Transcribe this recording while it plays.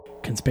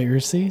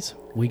Conspiracies,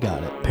 we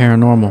got it.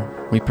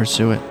 Paranormal, we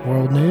pursue it.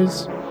 World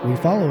news, we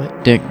follow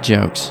it. Dick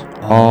jokes,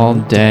 all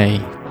day.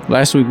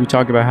 Last week we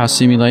talked about how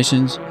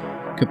simulations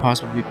could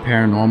possibly be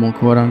paranormal,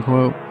 quote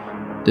unquote.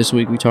 This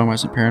week we talking about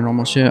some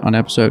paranormal shit on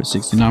episode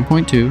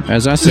 69.2,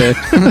 as I said.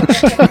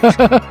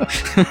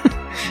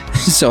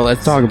 So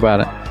let's talk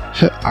about it.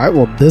 All right,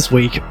 well, this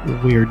week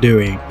we are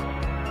doing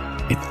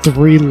a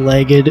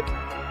three-legged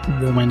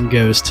woman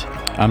ghost.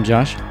 I'm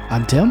Josh.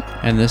 I'm Tim.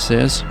 And this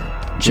is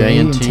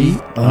J&T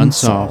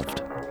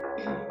Unsolved.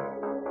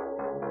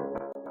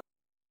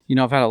 You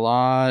know, I've had a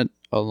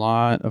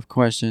lot of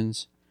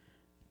questions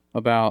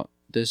about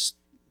this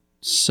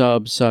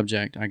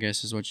subject, I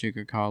guess is what you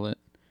could call it.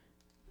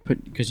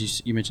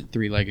 Because you mentioned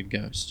three-legged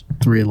ghost.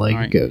 Three-legged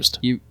right. ghost.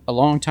 A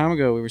long time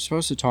ago, we were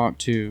supposed to talk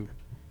to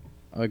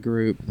a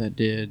group that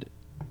did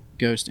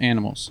ghost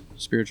animals,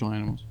 spiritual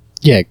animals.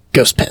 Yeah,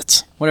 ghost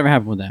pets. Whatever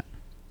happened with that?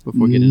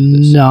 Before we get into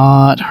this,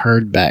 not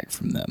heard back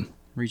from them.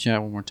 reach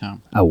out one more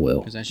time. I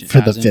will. That shit For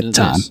the ties into fifth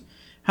time. this.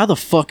 How the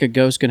fuck a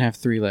ghost can have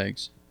three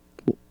legs?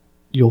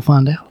 You'll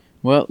find out.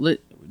 Well,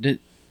 the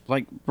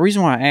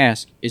reason why I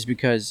ask is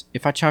because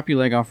if I chop your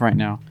leg off right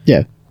now,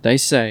 Yeah. they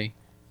say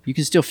you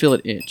can still feel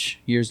it itch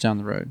years down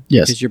the road.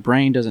 Yes. Because your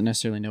brain doesn't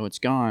necessarily know it's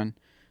gone.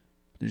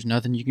 There's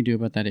nothing you can do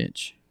about that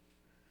itch.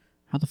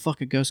 How the fuck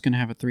a ghost gonna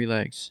have three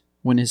legs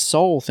when his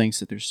soul thinks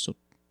that there's still...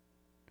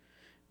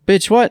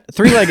 Bitch, what?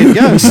 Three-legged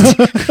ghost?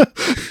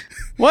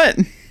 What?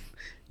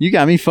 You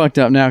got me fucked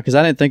up now because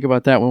I didn't think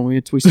about that when we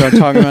started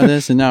talking about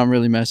this, and now I'm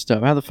really messed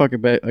up. How the fuck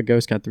a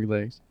ghost got three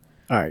legs?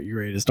 All right, you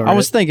ready to start? I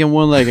was thinking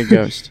one-legged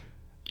ghost.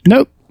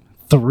 Nope.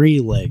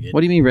 Three-legged.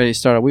 What do you mean ready to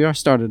start? We are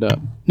started up.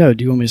 No,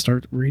 do you want me to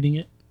start reading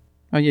it?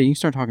 Oh, yeah, you can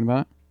start talking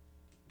about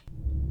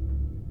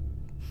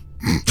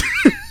it.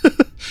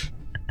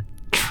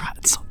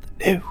 Tried something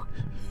new.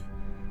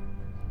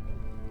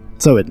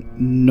 So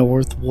in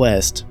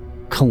northwest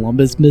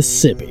Columbus,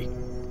 Mississippi,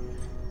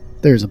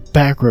 there's a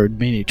back road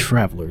many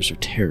travelers are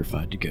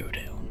terrified to go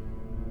down.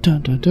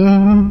 Dun dun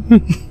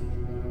dun.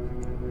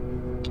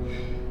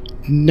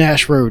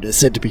 Nash Road is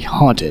said to be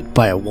haunted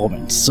by a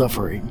woman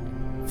suffering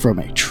from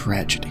a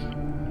tragedy.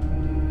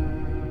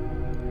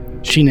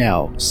 She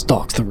now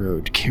stalks the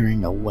road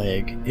carrying a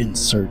leg in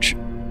search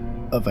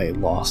of a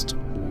lost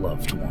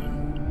loved one.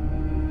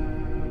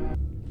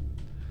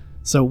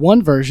 So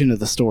one version of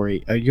the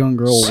story, a young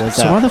girl was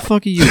So out. why the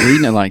fuck are you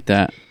reading it like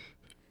that?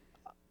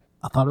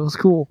 I thought it was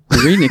cool.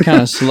 You're reading it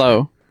kind of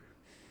slow.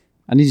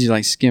 I need you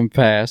to skim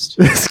fast.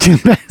 Skim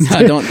past No,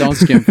 it. don't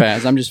skim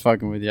fast. I'm just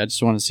fucking with you. I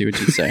just want to see what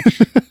you say.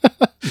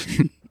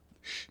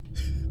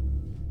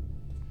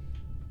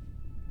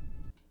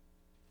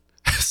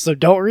 So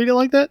don't read it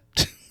like that?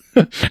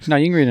 No,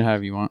 you can read it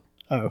however you want.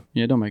 Oh.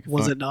 Yeah, don't make it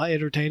Was fuck. it not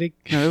entertaining?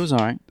 No, it was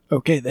alright.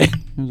 Okay then.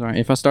 It was alright.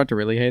 If I start to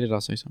really hate it, I'll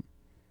say something.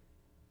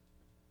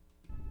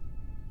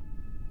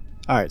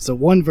 Alright, so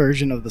one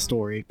version of the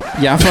story.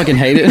 Yeah, I fucking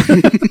hate it.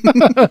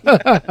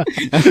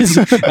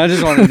 I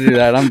just wanted to do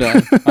that. I'm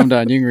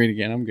done. You can read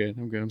again. I'm good.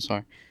 I'm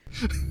sorry.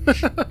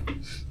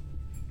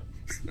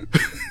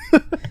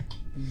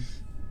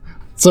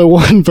 So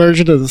one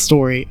version of the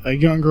story, a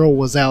young girl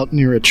was out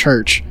near a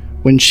church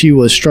when she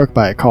was struck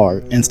by a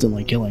car,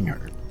 instantly killing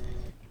her.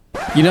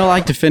 You know,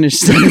 to finish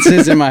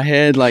sentences in my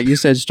head, you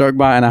said struck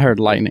by, and I heard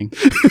lightning.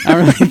 I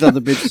really thought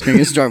the bitch was going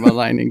to get struck by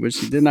lightning, but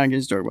she did not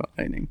get struck by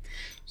lightning.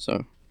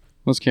 So,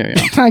 let's carry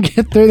on. Can I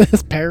get through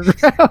this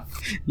paragraph?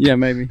 Yeah,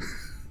 maybe.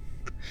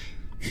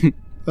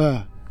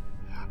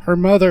 Her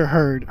mother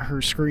heard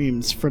her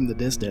screams from the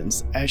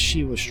distance as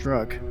she was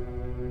struck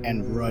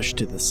and rushed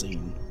to the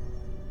scene.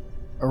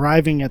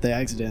 Arriving at the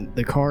accident,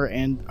 the car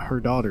and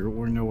her daughter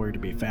were nowhere to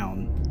be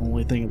found.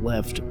 Only thing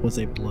left was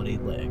a bloody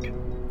leg.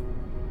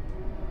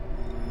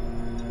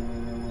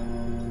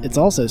 It's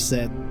also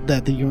said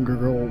that the younger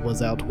girl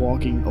was out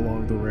walking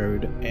along the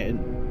road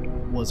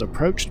and was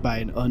approached by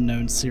an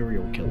unknown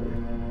serial killer.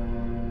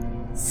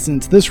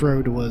 Since this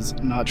road was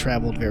not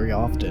traveled very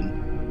often,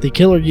 the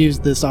killer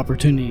used this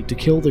opportunity to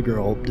kill the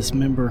girl,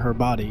 dismember her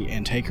body,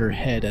 and take her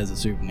head as a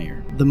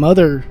souvenir. The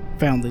mother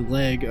found the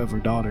leg of her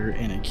daughter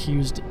and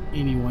accused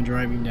anyone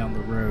driving down the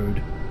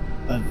road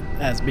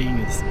as being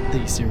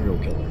the serial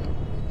killer.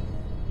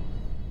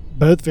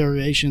 Both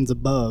variations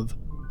above,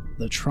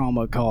 the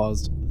trauma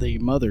caused the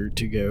mother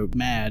to go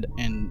mad,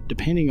 and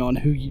depending on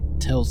who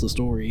tells the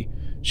story,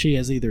 she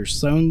has either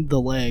sewn the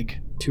leg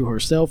to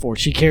herself or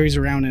she carries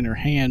around in her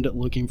hand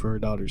looking for her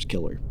daughter's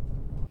killer.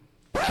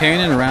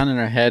 Carrying it around in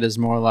her head is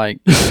more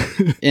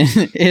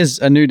is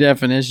a new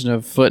definition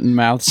of foot and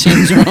mouth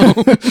syndrome.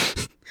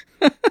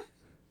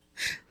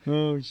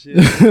 Oh, shit.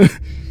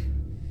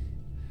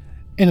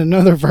 In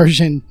another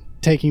version,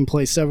 taking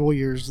place several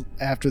years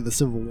after the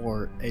Civil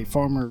War, a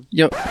farmer...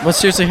 Yo, but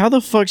seriously, how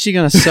the fuck is she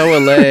gonna sew a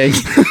leg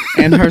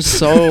and her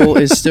soul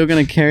is still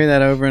gonna carry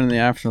that over into the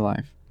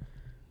afterlife?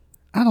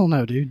 I don't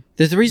know, dude.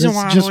 The reason That's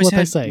why I've just always what they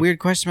had say. weird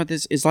questions about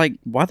this is why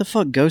the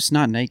fuck ghosts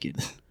not naked?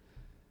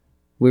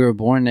 We were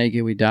born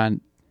naked, we died...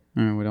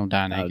 we don't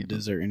die naked.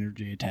 Does their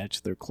energy attach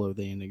to their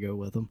clothing to go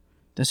with them?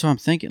 That's what I'm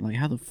thinking.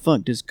 How the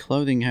fuck does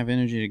clothing have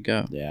energy to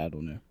go? Yeah, I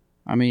don't know.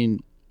 I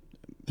mean,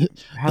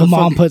 how The the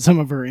mom fuck, put some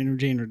of her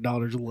energy in her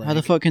daughter's leg. How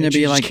the fuck can and there she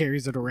be, just like,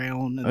 carries it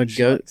around? And a she's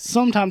goat? like,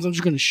 sometimes I'm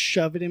just gonna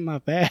shove it in my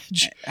vag.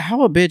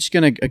 how a bitch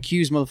gonna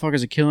accuse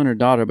motherfuckers of killing her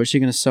daughter, but she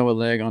gonna sew a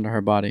leg onto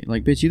her body?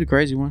 Like, bitch, you the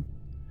crazy one.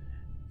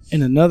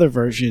 In another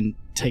version,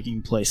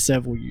 taking place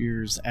several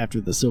years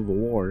after the Civil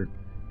War,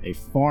 a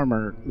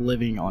farmer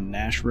living on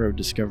Nash Road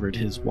discovered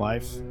his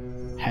wife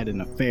had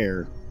an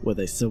affair with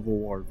a Civil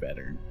War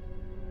veteran.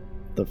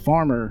 The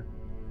farmer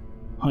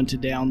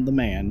hunted down the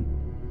man,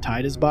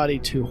 tied his body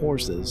to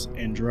horses,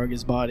 and drug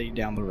his body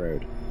down the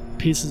road.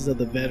 Pieces of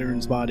the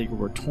veteran's body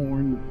were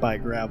torn by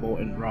gravel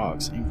and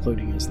rocks,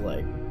 including his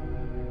leg.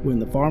 When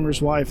the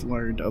farmer's wife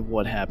learned of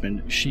what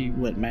happened, she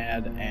went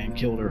mad and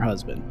killed her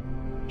husband.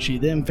 She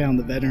then found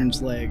the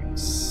veteran's leg,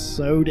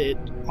 sewed it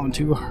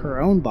onto her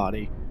own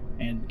body,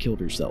 and killed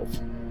herself.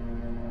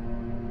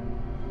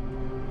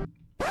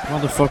 Why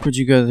the fuck would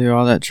you go through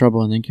all that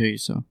trouble and then kill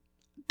yourself?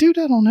 Dude,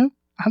 I don't know.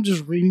 I'm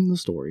just reading the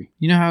story.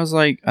 You know how I was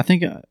like, I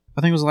think it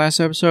was the last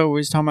episode where we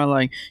was talking about,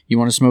 like, you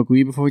want to smoke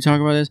weed before we talk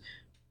about this?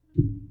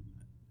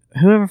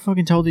 Whoever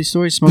fucking told these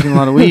stories smoking a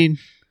lot of weed.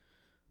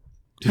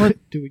 What?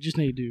 Do we just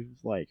need to do,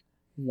 like,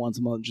 once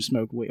a month just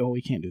smoke weed? Oh,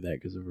 we can't do that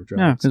because of our jobs.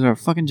 No, because of our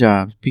fucking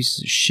jobs.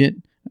 Pieces of shit.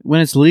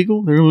 When it's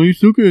legal, they're like, you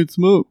still can't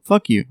smoke.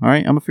 Fuck you,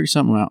 alright? I'm gonna figure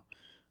something out.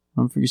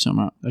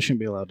 I shouldn't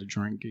be allowed to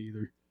drink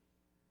either.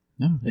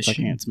 No, they If I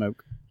can't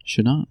smoke.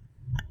 Should not.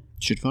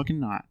 Should fucking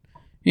not.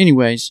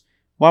 Anyways,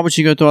 why would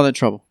she go through all that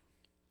trouble?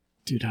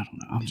 Dude, I don't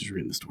know. I'm just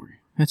reading the story.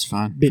 That's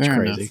fine. Bitch Fair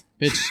crazy.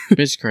 enough.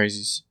 Bitch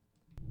crazies.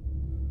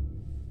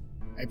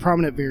 A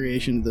prominent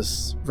variation of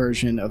this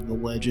version of the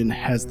legend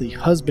has the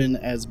husband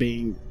as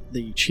being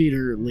the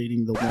cheater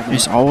leading the woman.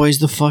 It's always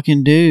the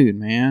fucking dude,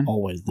 man.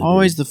 Always the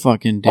Always dude. the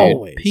fucking dude.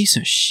 Always. Piece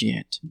of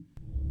shit.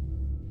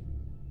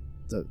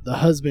 The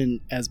husband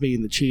as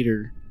being the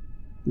cheater,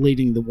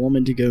 leading the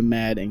woman to go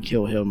mad and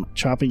kill him,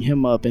 chopping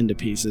him up into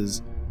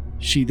pieces.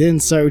 She then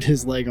sewed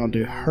his leg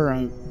onto her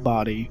own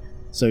body,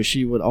 so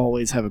she would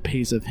always have a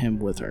piece of him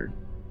with her.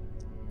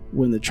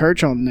 When the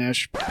church on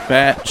Nash...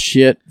 Bat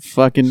shit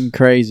fucking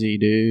crazy,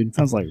 dude.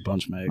 Sounds like a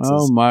bunch of exes.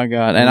 Oh my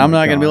god. And Oh I'm my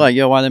not gonna be God. like,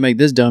 yo, why they make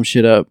this dumb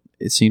shit up?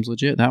 It seems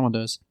legit. That one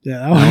does. Yeah,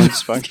 That that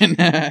one's fucking...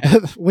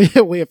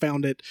 we have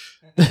found it.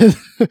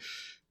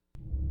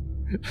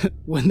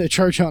 When the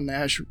church on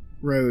Nash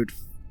Road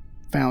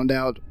found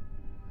out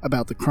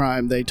about the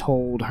crime, they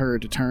told her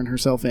to turn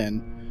herself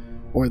in,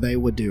 or they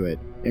would do it.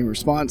 In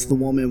response, the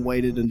woman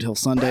waited until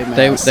Sunday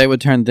Mass. They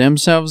would turn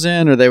themselves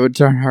in, or they would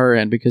turn her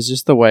in, because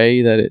just the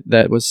way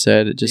that was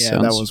said, it just yeah,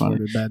 sounds that was funny.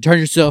 worded bad. Turn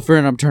yourself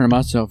in. I'm turning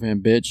myself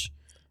in, bitch.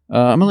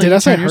 I'm gonna let Did you I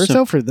say turn yourself-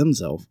 herself or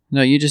themselves?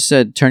 No, you just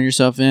said turn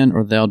yourself in,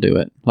 or they'll do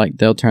it. Like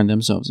they'll turn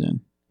themselves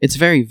in. It's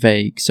very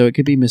vague, so it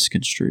could be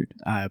misconstrued.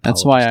 I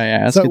That's why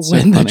apologize. I asked. So It's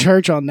when the funny.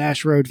 church on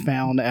Nash Road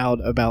found out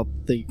about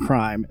the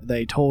crime,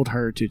 they told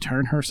her to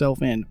turn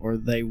herself in, or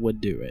they would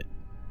do it.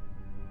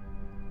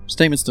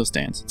 Statement still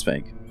stands. It's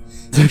fake.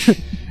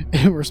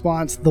 In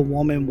response, the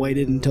woman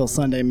waited until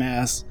Sunday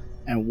Mass,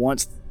 and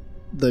once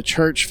the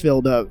church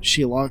filled up,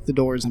 she locked the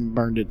doors and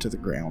burned it to the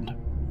ground.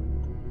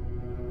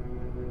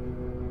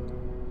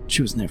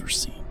 She was never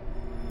seen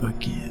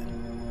again.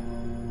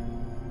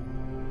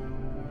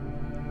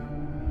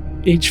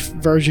 Each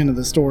version of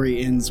the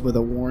story ends with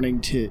a warning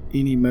to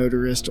any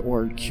motorist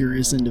or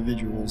curious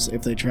individuals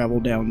if they travel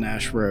down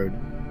Nash Road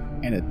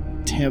and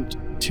attempt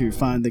to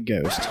find the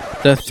ghost.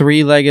 The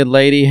three-legged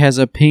lady has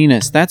a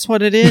penis. That's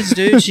what it is,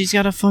 dude. She's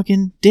got a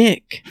fucking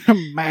dick.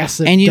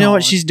 Massive. And you know what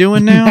dog. she's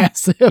doing now?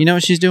 Massive. You know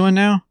what she's doing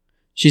now?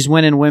 She's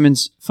winning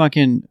women's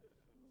fucking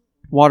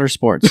water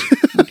sports.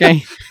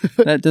 Okay?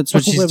 That's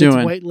what she's Women's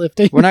doing.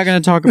 weightlifting. We're not going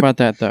to talk about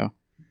that, though.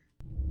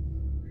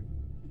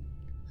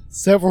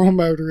 Several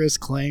motorists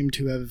claim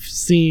to have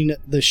seen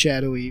the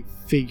shadowy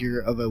figure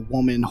of a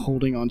woman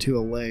holding onto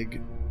a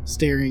leg,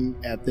 staring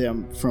at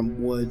them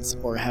from woods,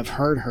 or have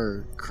heard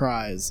her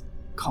cries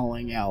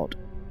calling out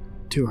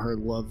to her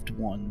loved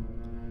one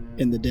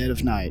in the dead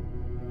of night.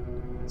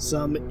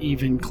 Some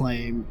even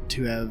claim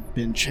to have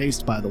been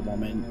chased by the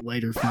woman,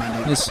 later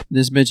finding...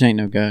 This bitch ain't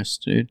no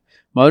ghost, dude.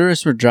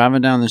 Motorists were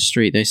driving down the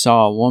street. They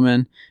saw a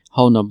woman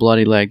holding a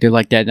bloody leg. They're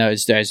like,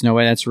 there's no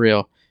way that's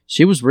real.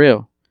 She was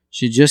real.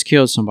 She just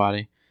killed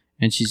somebody,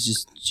 and she's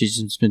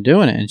just been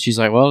doing it. And she's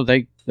like, well,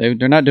 they're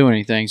not doing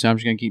anything, so I'm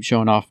just gonna keep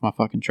showing off my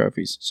fucking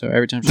trophies. So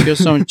every time she kills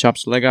someone,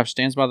 chops the leg off,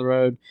 stands by the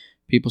road,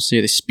 people see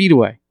it, they speed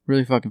away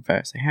really fucking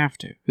fast. They have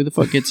to. Who the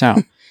fuck gets out?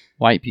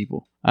 White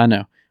people. I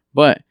know.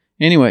 But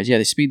anyways, yeah,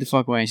 they speed the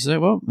fuck away. And she's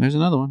like, well, there's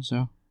another one.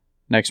 So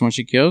next one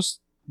she kills,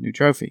 new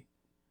trophy.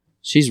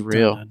 She's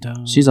real. Dun, dun,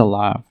 dun. She's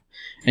alive.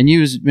 And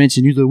you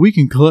mentioned you like we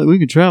can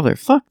travel there.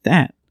 Fuck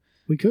that.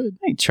 We could.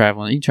 I ain't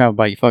traveling. You can travel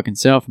by your fucking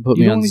self and put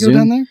You me don't on want to go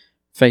Zoom. down there?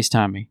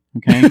 FaceTime me,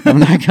 okay? I'm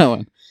not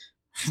going.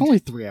 It's only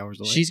 3 hours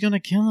away. She's gonna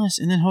kill us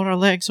and then hold our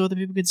legs so other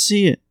people could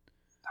see it.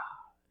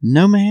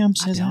 No, ma'am.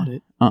 I Says doubt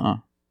it.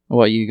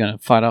 What, you gonna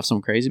fight off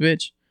some crazy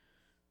bitch?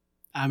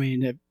 I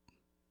mean,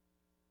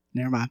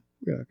 never mind.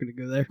 We're not going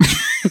to go there.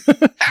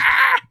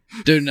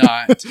 Do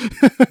not.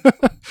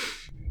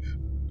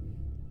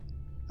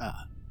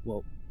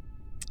 Well,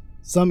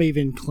 Some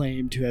even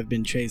claim to have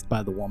been chased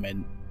by the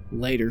woman,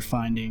 later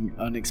finding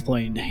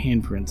unexplained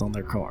handprints on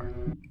their car.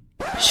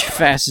 She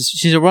fast.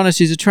 She's a runner.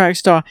 She's a track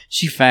star.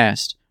 She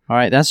fast. All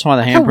right, that's why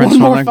the I got handprints one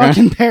more on the ground.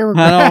 fucking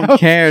paragraph. I don't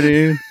care,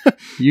 dude.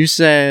 You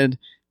said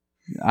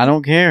I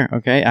don't care.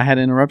 Okay, I had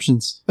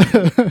interruptions.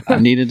 I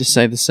needed to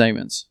say the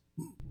statements.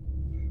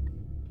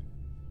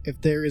 If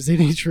there is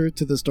any truth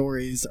to the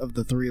stories of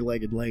the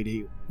three-legged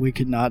lady, we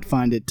could not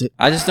find it to...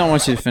 I just don't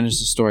want you to finish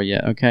the story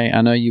yet. Okay,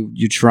 I know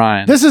you're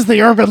trying. This is the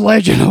urban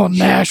legend on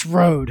Nash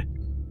Road.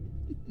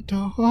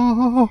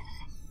 Alright,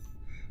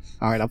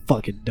 I'm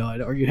fucking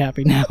done. Are you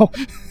happy now?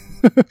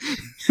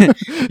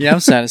 Yeah, I'm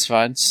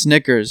satisfied.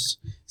 Snickers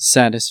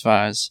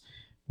satisfies.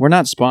 We're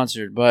not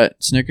sponsored,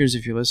 but Snickers,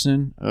 if you're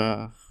listening,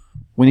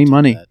 we need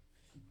money.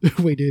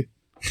 We do.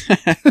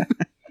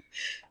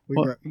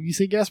 What? You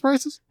see gas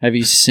prices? Have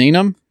you seen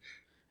them?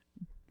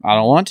 I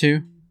don't want to.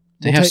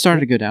 They We'll have take-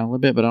 started to go down a little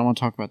bit, but I don't want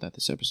to talk about that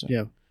this episode.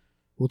 Yeah.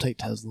 We'll take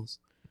Teslas.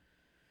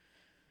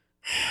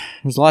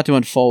 There's a lot to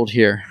unfold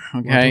here.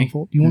 Okay,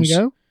 You want to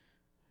go?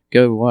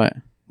 Go what?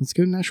 Let's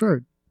go to Nash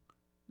Road.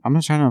 I'm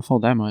not trying to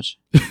unfold that much.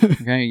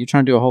 Okay, you're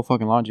trying to do a whole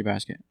fucking laundry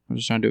basket. I'm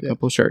just trying to do a Yeah.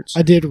 couple of shirts.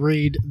 I did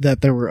read that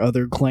there were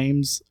other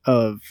claims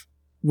of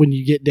when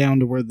you get down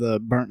to where the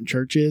burnt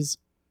church is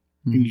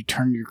Mhm. and you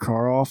turn your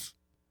car off,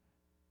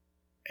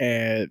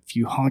 if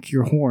you honk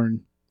your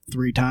horn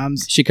 3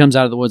 times, She comes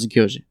out of the woods and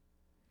kills you.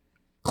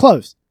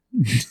 close.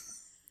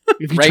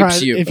 If you Rapes try,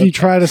 you. if you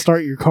try to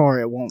start your car,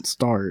 it won't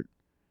start,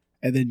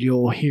 and then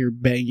you'll hear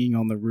banging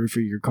on the roof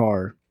of your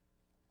car,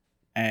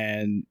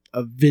 and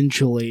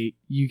eventually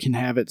you can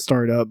have it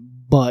start up.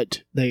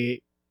 But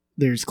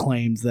there's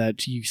claims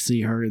that you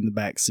see her in the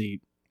back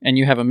seat. And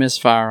you have a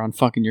misfire on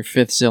fucking your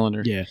 5th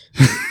cylinder. Yeah,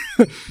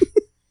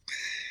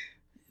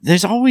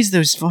 There's always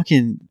those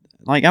fucking,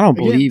 like, I don't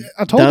believe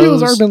I told you it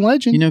was those, urban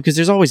legend. You know, because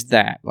there's always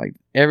that. Like,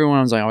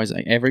 everyone's like, always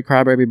like, every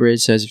Crybaby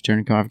Bridge says if you turn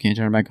the car off, you can't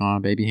turn it back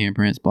on, baby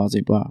handprints, blah,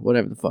 blah, blah,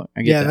 whatever the fuck.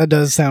 I get Yeah, that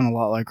does sound a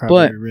lot like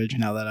But- Crybaby Ridge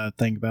now that I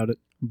think about it.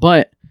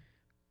 But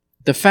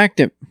the fact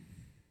that,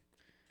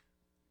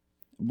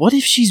 what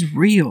if she's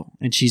real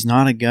and she's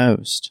not a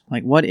ghost?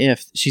 Like, what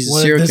if she's a What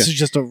if serial this killer? is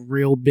just a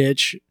real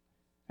bitch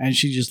and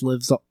she just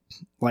lives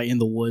like in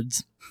the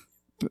woods?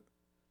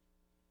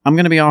 I'm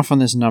going to be off on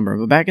this number,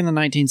 but back in the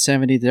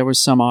 1970s, there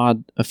was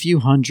a few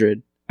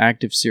hundred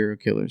active serial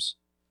killers.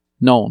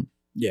 Known.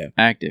 Yeah.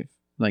 Active.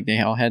 Like, they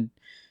all had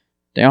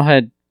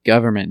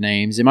government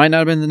names. It might not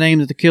have been the name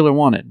that the killer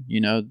wanted.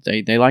 You know,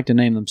 they like to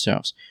name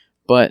themselves.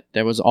 But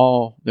there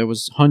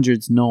was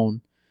hundreds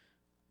known.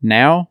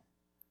 Now,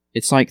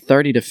 it's like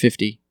 30 to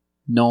 50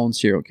 known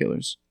serial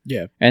killers.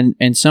 Yeah.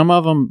 And some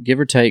of them, give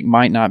or take,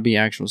 might not be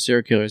actual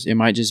serial killers. It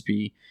might just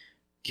be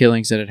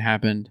killings that had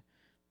happened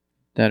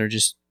that are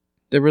just,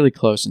 they're really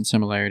close in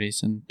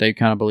similarities, and they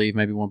kind of believe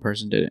maybe one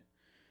person did it.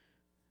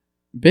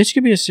 Bitch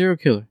could be a serial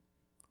killer.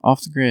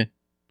 Off the grid.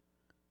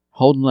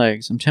 Holding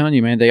legs. I'm telling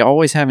you, man, they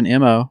always have an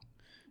MO,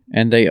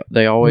 and they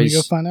When you always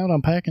go find out,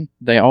 I'm packing.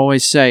 they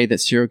always say that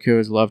serial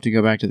killers love to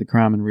go back to the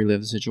crime and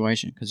relive the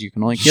situation because you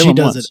can only kill She them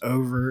does once. it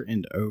over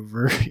and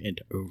over and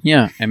over.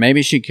 Yeah, and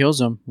maybe she kills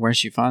them where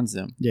she finds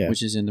them, Yeah.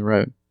 which is in the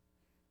road.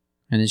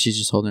 And then she's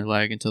just holding her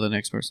leg until the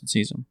next person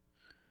sees them.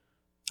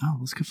 Oh,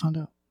 let's go find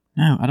out.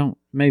 No, I don't.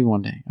 Maybe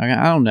one day. I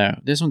don't know.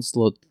 This one's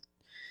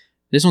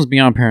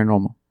beyond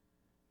paranormal.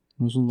 This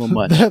one's a little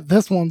much.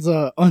 This one's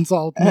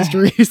unsolved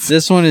mysteries.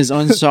 This one is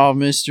Unsolved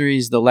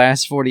Mysteries, the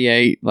last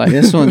 48. Like,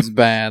 this one's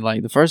bad.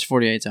 Like, the first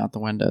 48's out the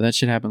window. That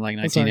should happen like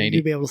I'm sorry, 1980.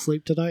 you'll be able to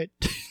sleep tonight.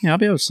 Yeah, I'll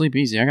be able to sleep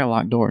easy. I got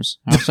locked doors.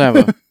 I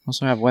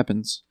also have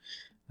weapons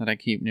that I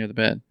keep near the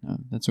bed.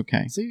 That's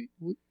okay. See,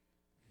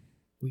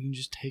 we can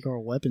just take our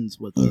weapons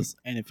with us,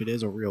 and if it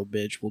is a real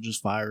bitch, we'll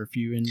just fire a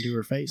few into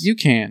her face. You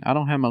can. I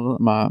don't have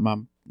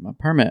my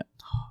permit.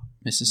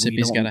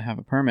 Mississippi's don't- got to have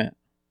a permit.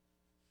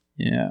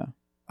 Yeah.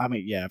 I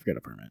mean, yeah, I've got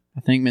a permit.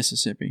 I think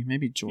Mississippi.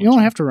 Maybe Georgia. You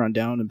don't have to run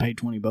down and pay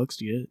 $20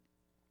 to get it.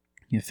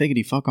 Yeah,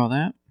 figgity, fuck all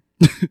that.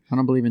 I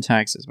don't believe in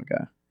taxes, my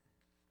guy.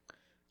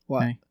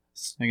 What? Okay.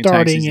 Making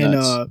Starting taxes in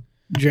nuts.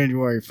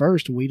 January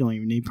 1st, we don't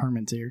even need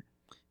permits here.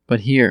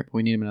 But here,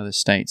 we need them in other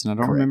states. And I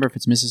don't Correct. remember if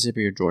it's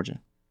Mississippi or Georgia.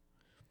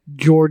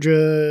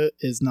 Georgia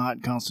is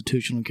not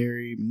constitutional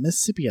carry.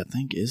 Mississippi, I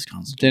think, is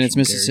constitutional. Then it's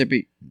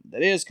Mississippi.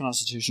 That is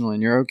constitutional,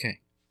 and you're okay.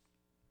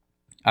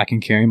 I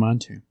can carry mine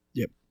too.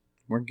 Yep.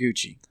 We're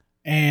Gucci.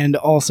 And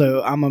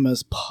also, I'm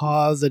almost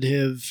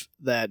positive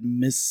that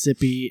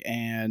Mississippi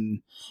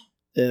and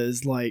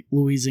is like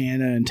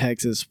Louisiana and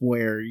Texas,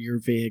 where your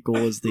vehicle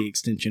is the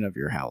extension of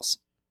your house.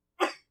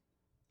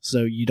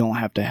 So you don't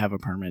have to have a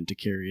permit to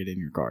carry it in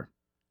your car.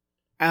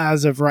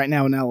 As of right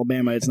now in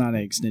Alabama, it's not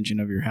an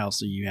extension of your house,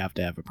 so you have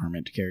to have a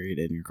permit to carry it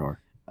in your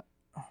car.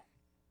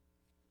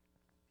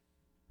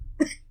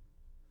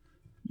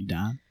 You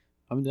dying?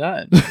 I'm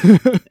done.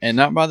 And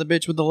not by the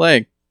bitch with the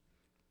leg.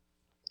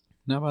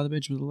 Not by the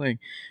bitch with the leg.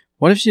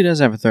 What if she does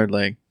have a third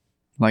leg?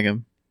 Like a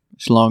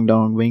schlong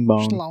dong wing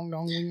bong. Schlong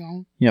dong wing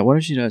dong. Yeah, what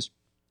if she does?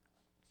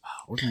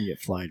 We're gonna get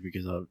flagged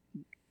because I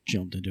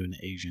jumped into an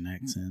Asian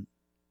accent.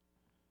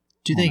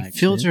 Do On they accident.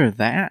 filter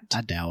that?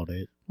 I doubt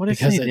it. What if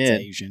because they it's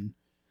did? Asian.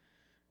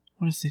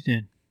 What if they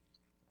did?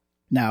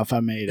 Now, if I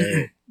made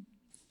a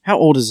How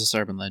old is this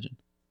urban legend?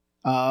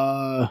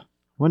 uh,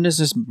 When does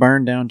this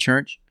burn down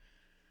church?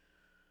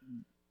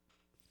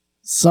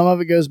 some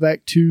of it goes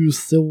back to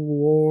Civil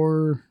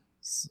War,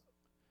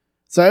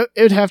 so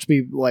it would have to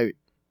be like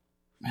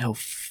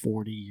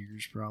 40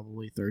 years,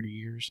 probably 30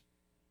 years.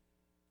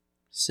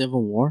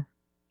 Civil War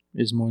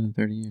is more than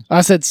 30 years.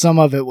 I said some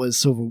of it was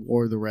Civil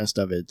War, the rest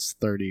of it's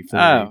 30,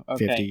 40,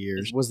 50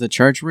 years. Was the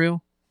church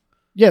real?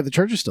 Yeah, the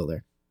church is still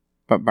there.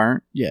 But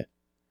burnt? Yeah.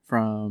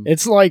 From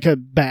It's like a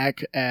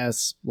back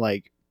ass,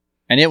 like,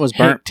 and it was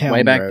burnt Hicktown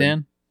way back Road.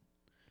 then?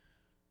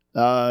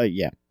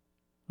 yeah.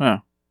 Oh.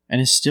 And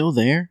it's still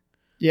there?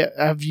 Yeah,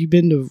 have you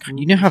been to...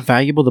 You know how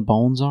valuable the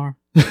bones are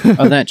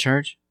of that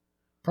church?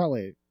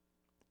 Probably,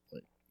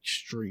 like,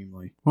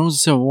 extremely. When was the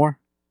Civil War?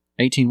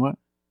 18 what?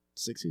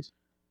 60s?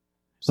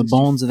 The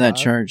bones of that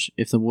 65? church,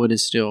 if the wood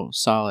is still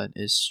solid,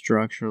 is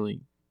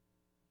structurally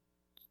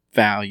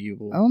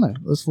valuable. I don't know.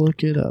 Let's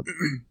look it up.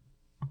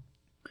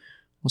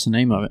 What's the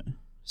name of it?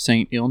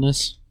 Saint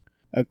Illness?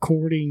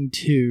 According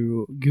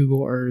to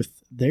Google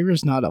Earth, there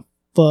is not a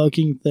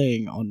fucking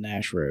thing on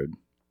Nash Road.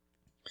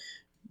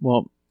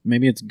 Well,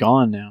 maybe it's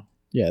gone now.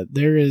 Yeah,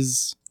 there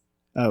is...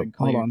 Oh, Been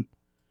hold cleared. on.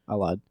 I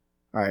lied.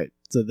 Alright,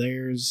 so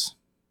there's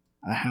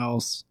a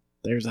house.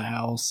 There's a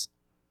house.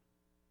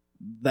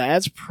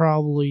 That's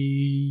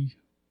probably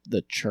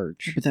the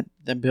church. But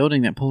that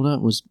building that pulled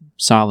up was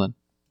solid,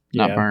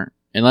 not burnt.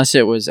 Unless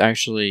it was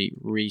actually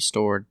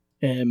restored.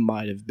 It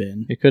might have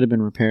been. It could have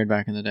been repaired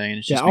back in the day. And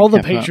it's just Yeah, all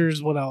been the kept up.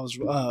 pictures when I was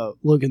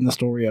looking the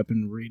story up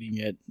and reading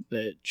it,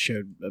 that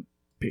showed a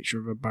picture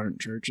of a burnt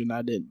church, and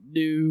I didn't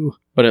do.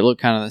 But it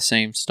looked kind of the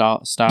same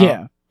style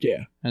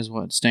Yeah. as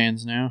what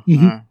stands now.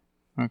 Mhm.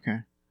 Okay.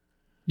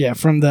 Yeah,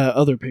 from the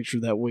other picture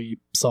that we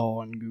saw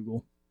on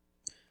Google.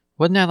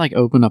 Wouldn't that like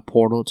open a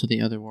portal to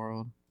the other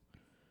world?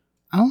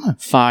 I don't know.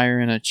 Fire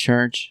in a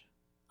church.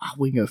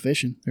 We can go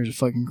fishing. There's a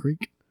fucking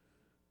creek.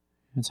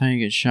 That's how you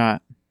get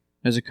shot.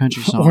 There's a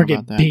country song Or about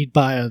get that. beat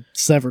by a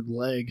severed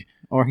leg.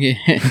 Or get,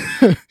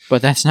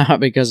 but that's not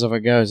because of a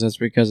ghost. That's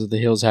because of the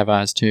hills have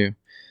eyes too.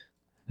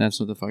 That's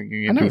what the fuck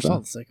you I get never beat saw by.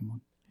 the second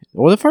one.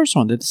 Well, the first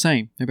one did the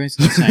same. They're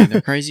basically the same.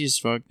 They're crazy as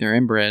fuck. They're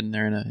inbred and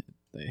they're in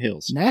the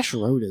hills. Nash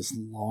Road is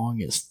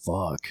long as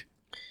fuck.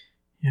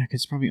 Yeah, 'cause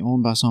it's probably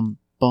owned by some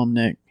bum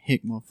neck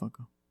hick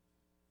motherfucker.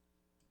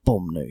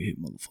 Boom, no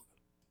hit, motherfucker.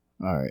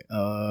 Alright,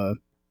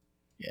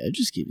 yeah, it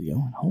just keeps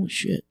going. Holy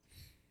shit.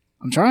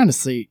 I'm trying to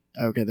see.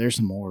 Okay, there's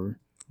some more.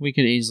 We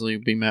could easily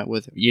be met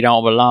with, "You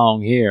don't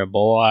belong here,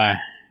 boy."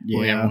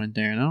 We Yeah. ever went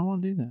there, and I don't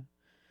want to do that.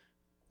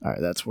 Alright,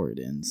 that's where it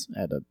ends.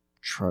 At a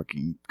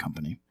trucking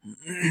company.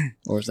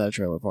 Or is that a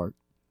trailer park?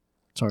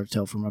 It's hard to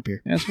tell from up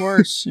here. That's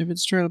worse if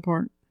it's trailer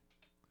park.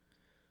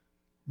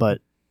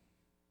 But,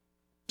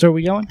 so are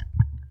we going?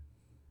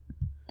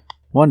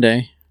 One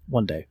day,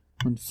 One day.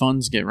 when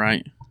funds get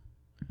right.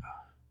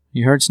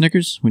 You heard,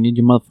 Snickers? We need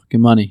your motherfucking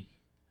money.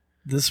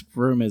 This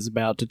room is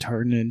about to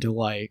turn into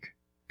like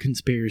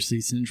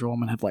conspiracy central. I'm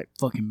gonna have like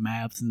fucking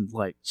maps and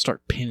like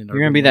start pinning. You're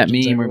gonna be that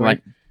meme where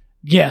like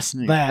yes,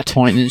 that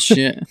pointing and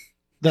shit.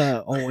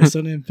 the Always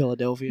Sunny in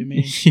Philadelphia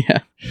meme. Yeah.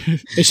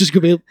 It's just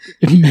gonna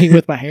be me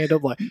with my hand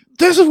up, like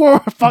this is where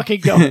we're fucking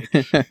going.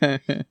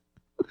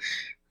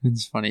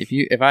 It's funny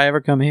if I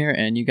ever come here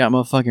and you got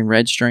motherfucking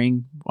red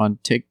string on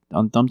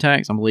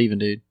thumbtacks, I'm leaving,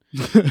 dude.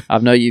 I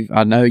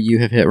know you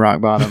have hit rock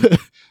bottom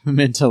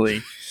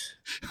mentally.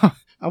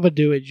 I'm gonna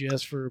do it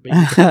just for me.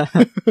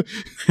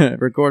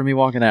 Record me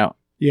walking out.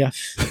 Yeah,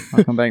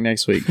 I'll come back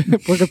next week.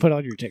 we're gonna put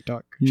on your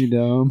TikTok. You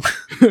dumb.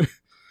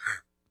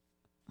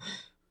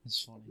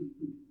 That's funny.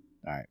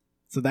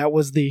 So that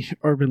was the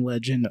urban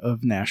legend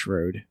of Nash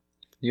Road.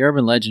 The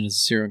urban legend is a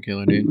serial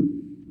killer, dude.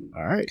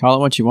 All right, Call it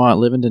what you want.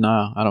 Live in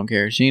denial. I don't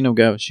care. She ain't no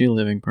ghost. She a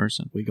living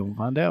person. we gonna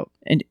find out.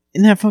 And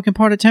in that fucking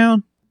part of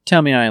town,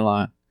 tell me I ain't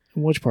lying.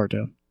 Which part,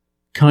 though?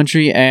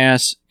 Country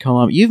ass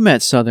Columbia. You've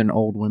met southern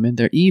old women.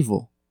 They're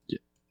evil.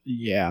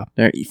 Yeah,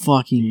 They're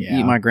fucking.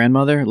 Yeah. My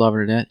grandmother, love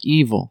her to death.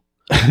 Evil.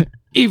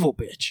 evil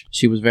bitch.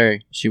 She was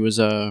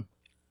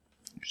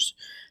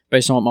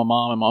based on what my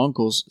mom and my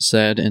uncles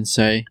said and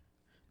say.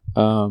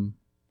 On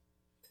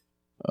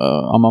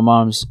my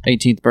mom's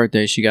 18th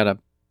birthday, she got a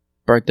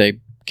birthday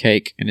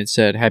cake and it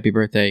said, "Happy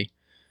birthday,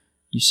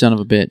 you son of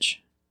a bitch."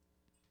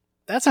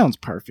 That sounds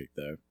perfect,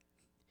 though.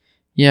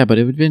 Yeah, but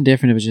it would have been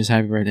different if it was just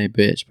 "Happy birthday,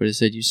 bitch." But it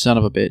said, "You son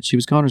of a bitch." She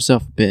was calling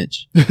herself a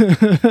bitch.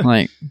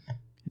 Like,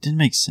 it didn't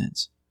make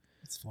sense.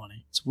 It's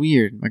funny. It's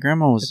weird. My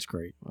grandma was It's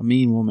great. a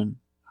mean woman.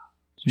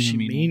 Was she a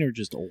mean woman. or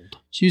just old?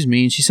 She was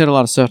mean. She said a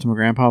lot of stuff to my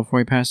grandpa before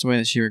he passed away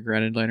that she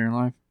regretted later in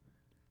life.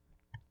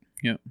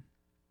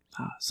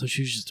 So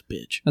she was just a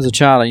bitch. As a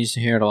child, I used to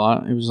hear it a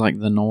lot. It was like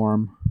the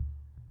norm.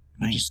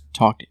 They Man. just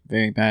talked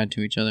very bad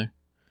to each other.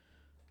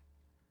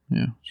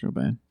 Yeah, it's real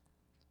bad.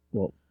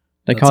 Well,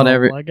 They that's called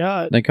all I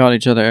got. They called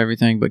each other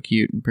everything but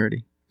cute and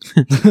pretty.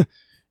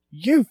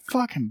 You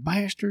fucking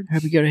bastard.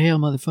 Hope you go to hell,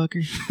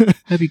 motherfucker.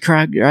 Hope you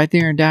cry right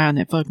there and die on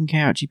that fucking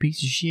couch, you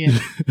piece of shit.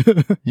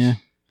 Yeah.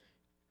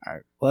 All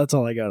right. Well, that's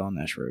all I got on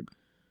Nash Road.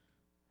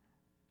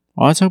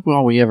 Well, that's hope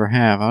all we ever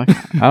have. I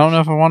don't know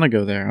if I want to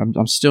go there.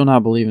 I'm still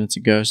not believing it's a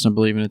ghost. I'm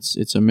believing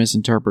it's a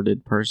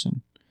misinterpreted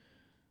person.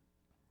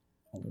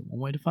 Only one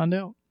way to find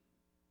out.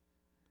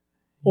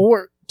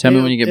 Or tell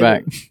me when you get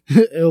back.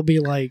 It'll be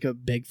like a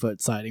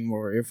Bigfoot sighting,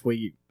 where if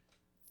we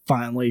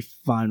finally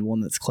find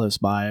one that's close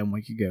by and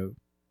we could go,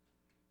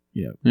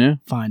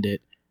 find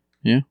it.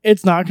 Yeah.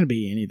 It's not going to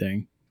be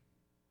anything.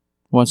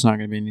 Well, it's not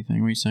going to be anything.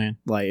 What are you saying?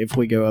 Like, if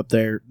we go up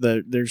there,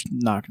 there's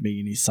not going to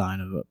be any sign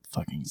of a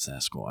fucking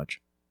Sasquatch.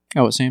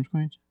 Oh, it's Sam's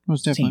Queen? Well,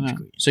 it's definitely Sam's not.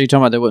 Queen. So you're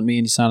talking about there wouldn't be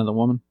any sign of the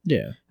woman?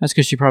 Yeah. That's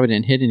because she probably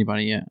didn't hit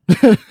anybody yet.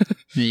 Yeah,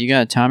 you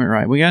got to time it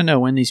right. We got to know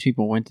when these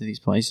people went to these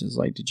places.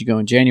 Like, did you go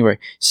in January?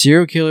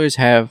 Serial killers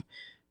have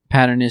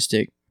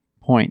patternistic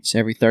points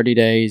every 30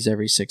 days,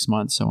 every 6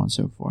 months, so on and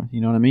so forth. You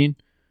know what I mean?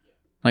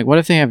 Like, what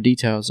if they have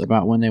details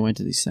about when they went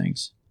to these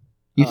things?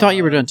 You thought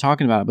you were done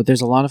talking about it, but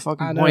there's a lot of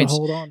fucking points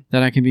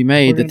that can be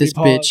made that this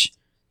bitch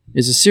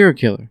is a serial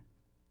killer.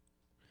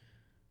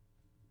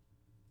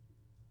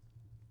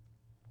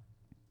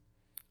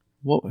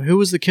 Who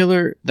was the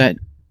killer that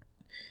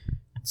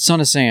Son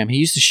of Sam? He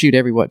used to shoot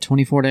every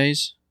 24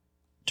 days?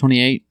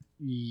 28?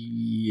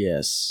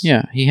 Yes.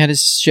 Yeah, he had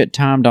his shit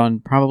timed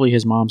on probably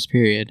his mom's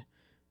period.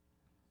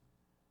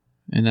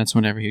 And that's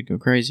whenever he'd go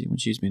crazy, when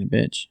she was being a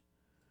bitch.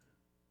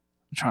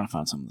 I'm trying to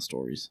find some of the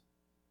stories.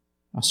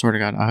 I swear to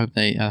God, I hope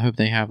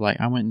they have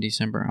like, I went in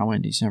December.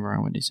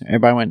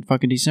 Everybody went in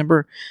fucking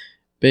December.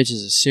 Bitch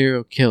is a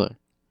serial killer.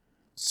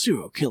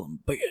 Serial killing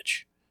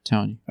bitch. I'm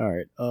telling you. All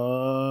right.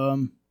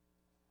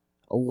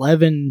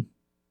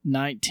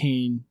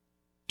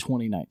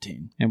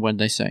 11/19/2019. And what did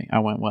they say? I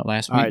went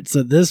last week? All right.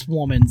 So this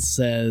woman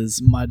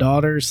says, my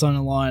daughter,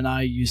 son-in-law, and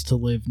I used to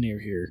live near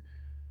here,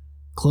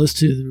 close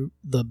to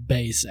the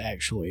base,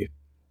 actually.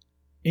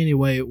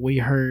 Anyway, we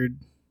heard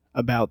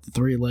about the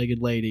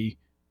three-legged lady,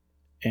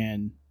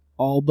 and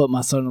all but my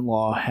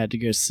son-in-law had to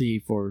go see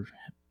for...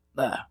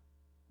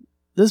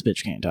 this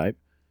bitch can't type.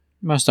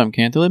 Most of them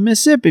can't. They live in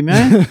Mississippi,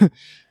 man.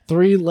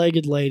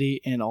 Three-legged lady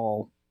and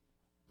all,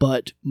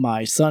 but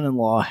my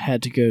son-in-law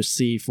had to go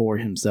see for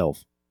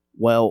himself.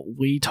 Well,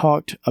 we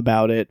talked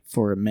about it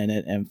for a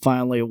minute and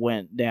finally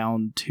went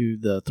down to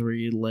the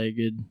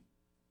three-legged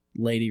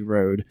lady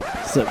road.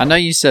 So I know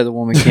you said the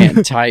woman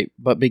can't type,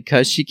 but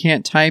because she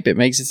can't type, it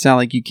makes it sound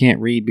like you can't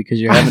read because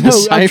you're having to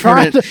decipher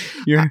it.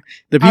 The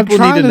people I'm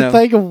trying need to to know.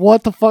 think of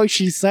what the fuck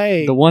she's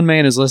saying. The one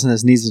man who's listening to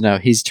this needs to know.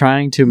 He's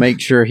trying to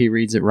make sure he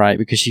reads it right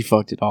because she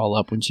fucked it all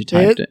up when she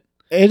typed it.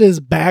 It is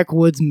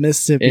backwoods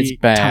Mississippi It's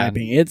bad.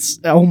 typing. It's,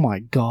 oh my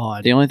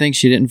God. The only thing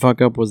she didn't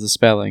fuck up was the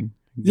spelling.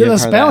 Yeah, the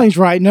spelling's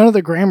right. None of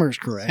the grammar's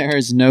correct. There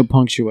is no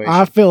punctuation.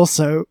 I feel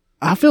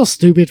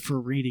stupid for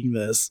reading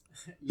this.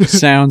 You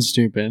sound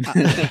stupid.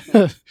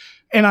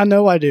 And I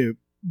know I do,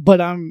 but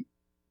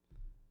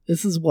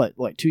this is what,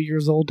 like 2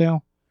 years old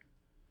now?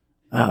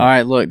 All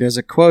right, look, there's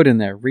a quote in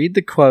there. Read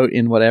the quote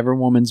in whatever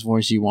woman's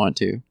voice you want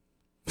to.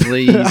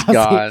 Please,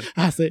 God.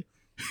 I see.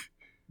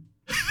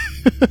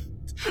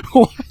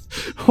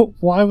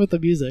 Why with the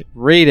music?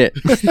 Read it.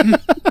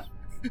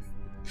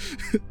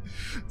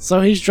 So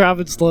he's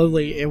driving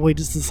slowly, and we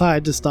just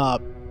decided to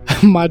stop.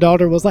 My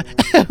daughter was like,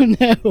 oh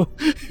no.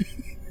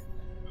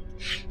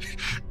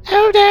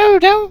 Oh no,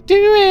 don't do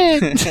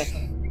it.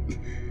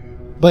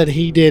 But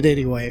he did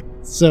anyway.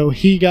 So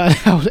he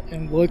got out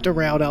and looked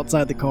around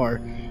outside the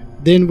car.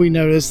 Then we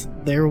noticed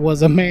there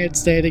was a man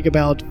standing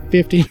about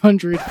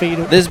 1,500 feet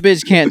away. This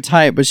bitch can't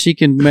type, but she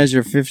can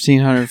measure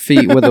 1,500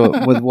 feet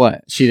with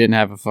what? She didn't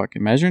have a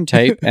fucking measuring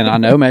tape, and I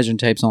know measuring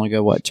tapes only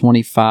go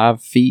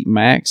 25 feet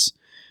max,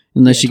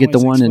 unless you get the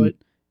one in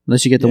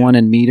one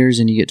in meters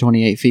and you get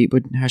 28 feet.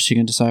 But how's she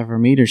gonna decipher a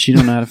meter? She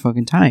don't know how to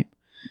fucking type.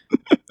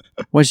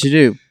 What'd she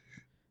do?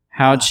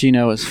 How'd she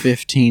know it's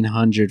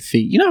 1,500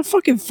 feet? You know how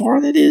fucking far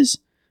that is?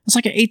 It's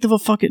like an eighth of a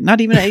fucking,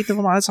 not even an eighth of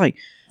a mile. It's like,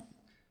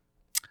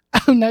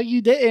 oh no,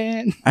 you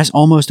didn't. that's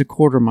almost a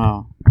quarter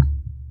mile.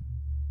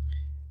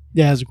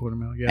 Yeah, it's a quarter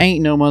mile. Yeah.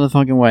 Ain't no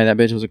motherfucking way that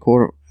bitch was a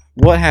quarter.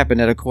 What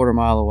happened at a quarter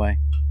mile away?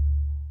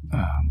 Oh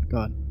my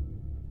God.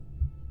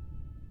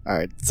 All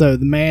right, so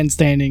the man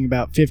standing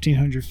about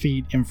 1,500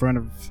 feet in front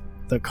of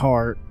the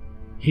car,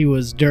 he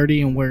was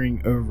dirty and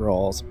wearing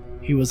overalls.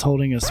 He was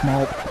holding a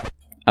small...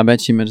 I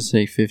bet you meant to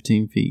say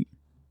 15 feet.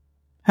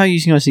 How are you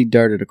going to see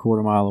dirt at a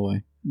quarter mile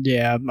away?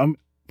 Yeah,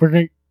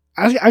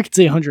 I could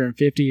say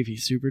 150 if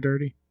he's super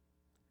dirty.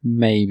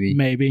 Maybe.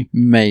 Maybe.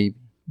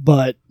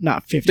 But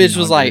not 50. Bitch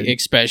was like,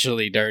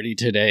 especially dirty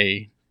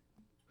today.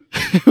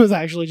 It was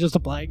actually just a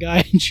black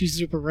guy and she's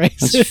super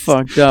racist. That's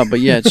fucked up, but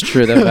yeah, it's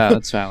true.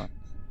 That's valid.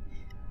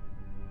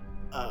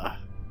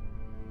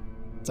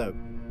 So,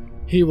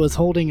 he was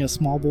holding a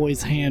small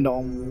boy's hand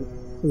on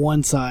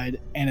one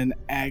side and an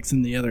axe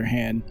in the other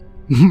hand.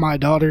 My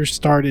daughter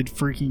started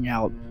freaking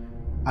out.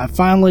 I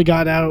finally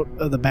got out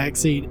of the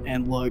backseat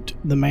and looked.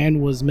 The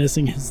man was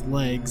missing his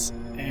legs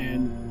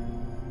and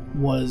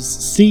was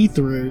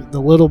see-through.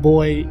 The little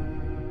boy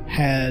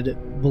had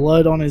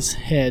blood on his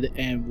head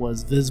and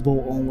was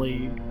visible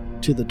only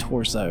to the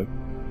torso.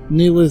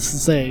 Needless to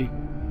say,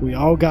 we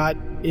all got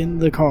in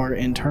the car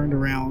and turned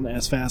around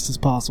as fast as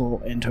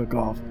possible and took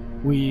off.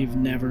 We've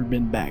never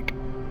been back.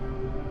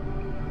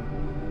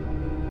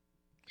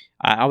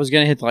 I was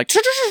gonna hit the like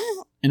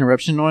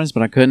interruption noise,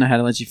 but I couldn't. I had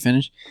to let you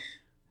finish.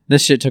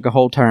 This shit took a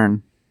whole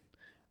turn.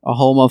 A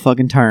whole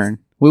motherfucking turn.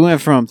 We went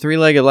from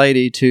three-legged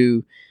lady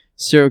to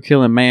serial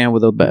killing man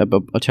with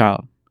a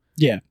child.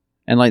 Yeah.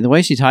 And like the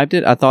way she typed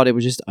it, I thought it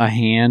was just a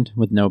hand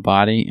with no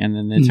body, and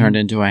then it turned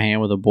into a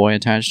hand with a boy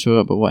attached to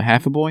it. But what,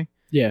 half a boy?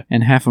 Yeah.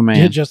 And half a man.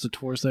 Yeah, just a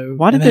torso.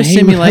 Why did their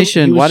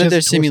simulation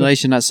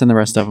not send the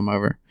rest of them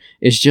over?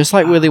 It's just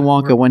like Willy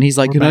Wonka when he's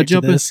like, "Can I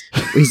jump in?"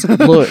 He's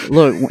look,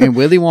 and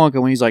Willy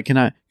Wonka when he's like, "Can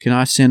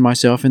I send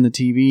myself in the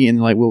TV?"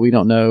 And like, well, we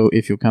don't know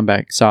if you'll come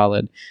back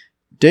solid,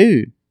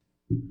 dude.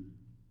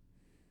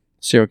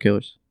 Serial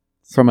killers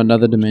from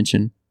another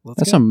dimension.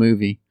 That's a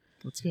movie.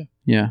 Let's go.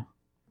 Yeah,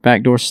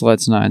 Backdoor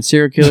Sluts 9.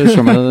 Serial killers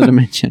from another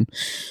dimension.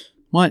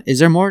 What is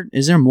there more?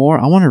 Is there more?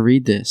 I want to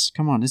read this.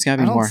 Come on, there's got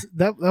to be more.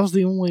 That was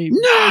the only. No,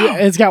 yeah,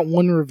 it's got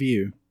one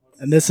review.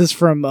 And this is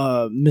from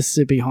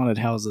Mississippi Haunted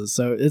Houses.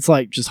 So it's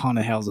like just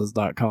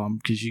hauntedhouses.com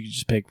because you can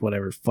just pick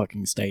whatever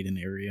fucking state and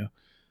area.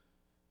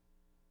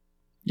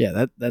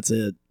 Yeah, that's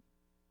it.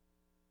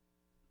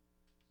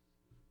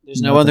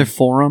 There's no other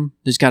forum.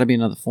 There's got to be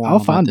another forum. I'll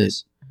find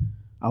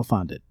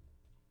it.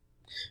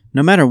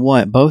 No matter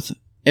what,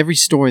 every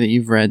story that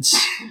you've read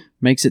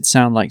makes it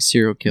sound like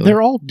serial killer.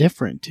 They're all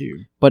different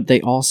too. But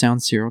they all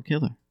sound serial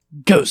killer.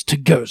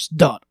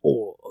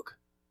 Ghosttoghost.org.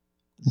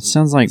 It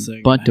sounds like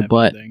butt to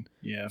butt.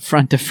 Yeah.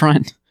 Front to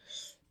front.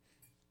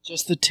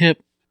 Just the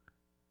tip.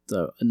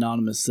 So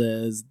Anonymous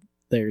says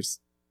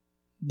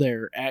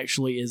there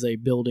actually is a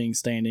building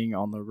standing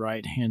on the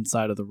right hand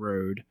side of the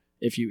road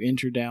if you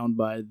enter down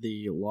by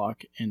the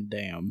lock and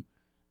dam,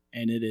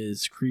 and it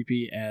is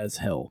creepy as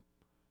hell.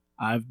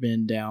 I've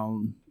been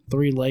down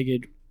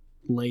Three-Legged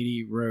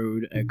Lady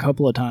Road a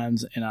couple of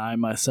times, and I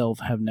myself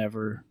have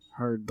never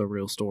heard the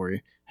real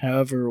story.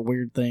 However,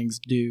 weird things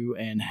do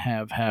and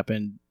have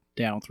happened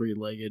down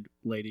Three-Legged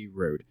Lady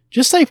Road.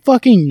 Just say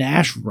fucking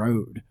Nash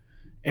Road.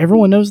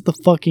 Everyone knows the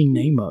fucking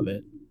name of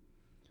it.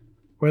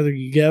 Whether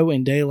you go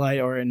in daylight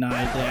or at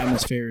night, the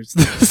atmosphere is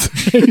the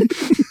same.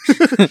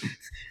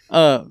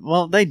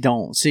 Well, they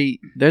don't. See,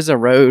 there's a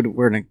road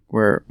where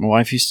my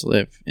wife used to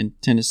live in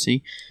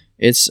Tennessee.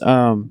 It's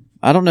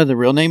I don't know the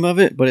real name of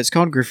it, but it's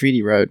called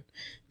Graffiti Road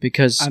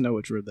because I know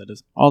which road that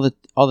is. All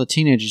the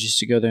teenagers used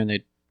to go there and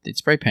they'd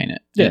spray paint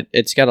it. Yeah.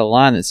 It's got a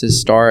line that says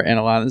start and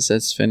a line that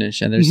says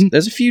finish, and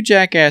there's a few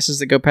jackasses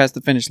that go past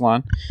the finish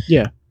line.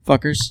 Yeah.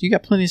 Fuckers, you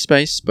got plenty of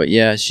space, but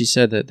yeah, she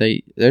said that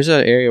there's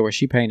an area where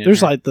she painted.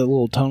 There's like the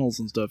little tunnels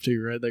and stuff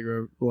too, right? They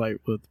go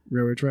like with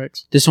railroad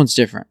tracks. This one's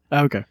different.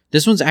 Oh, okay.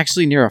 This one's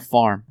actually near a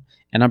farm,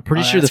 and I'm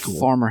pretty sure the cool.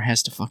 farmer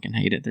has to fucking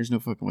hate it. There's no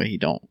fucking way he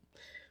don't.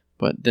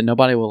 But then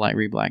nobody will like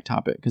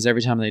re-blacktop it because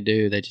every time they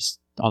do,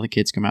 all the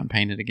kids come out and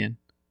paint it again.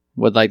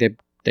 What like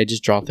they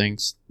just draw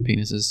things,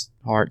 penises,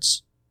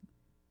 hearts,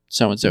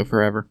 so and so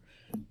forever.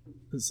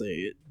 Let's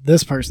see.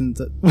 This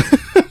person's.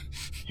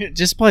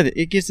 Just play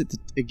it gives it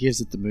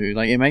the mood.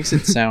 Like it makes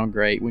it sound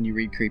great when you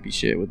read creepy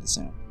shit with the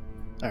sound.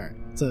 All right.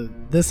 So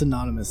this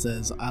Anonymous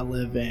says, I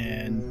live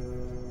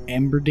in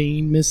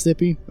Aberdeen,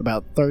 Mississippi,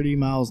 about 30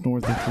 miles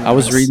north of Columbus. I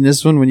was reading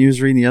this one when you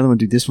was reading the other one,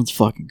 dude. This one's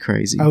fucking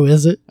crazy. Oh,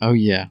 is it? Oh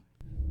yeah.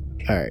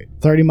 All right.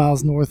 30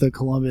 miles north of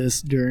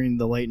Columbus during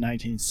the late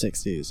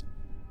 1960s.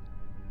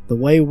 The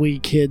way we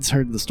kids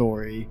heard the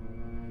story,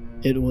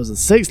 it was a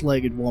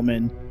six-legged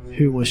woman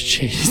who was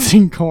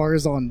chasing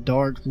cars on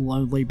dark,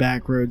 lonely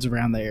back roads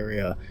around the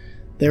area.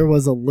 There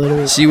was a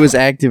little... She was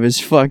active as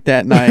fuck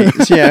that night.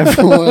 She had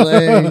 4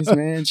 legs,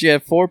 man. She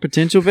had 4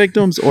 potential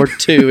victims or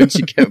 2, and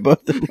she kept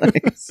both the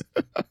legs.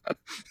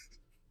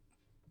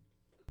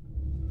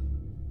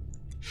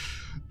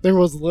 There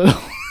was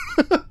little...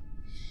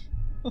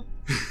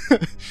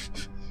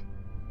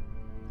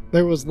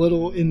 There was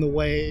little in the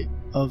way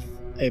of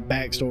a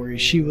backstory.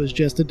 She was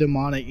just a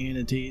demonic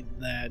entity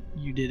that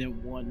you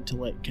didn't want to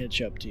let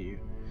catch up to you.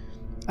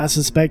 I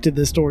suspected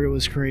this story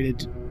was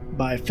created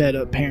by fed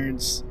up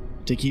parents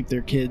to keep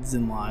their kids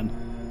in line.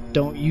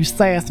 Don't you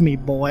sass me,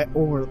 boy,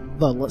 or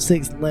the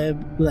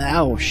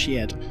oh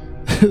shit.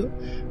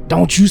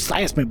 Don't you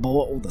sass me,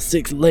 boy, or the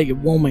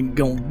six-legged woman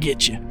gonna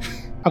get you.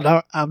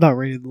 I'm not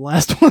reading the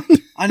last one.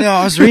 I know,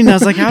 I was reading, I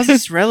was like, how's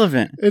this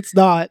relevant? It's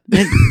not.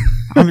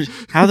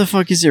 How the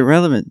fuck is it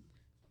relevant?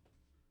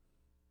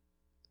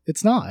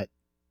 It's not.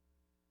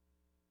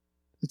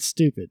 It's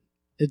stupid.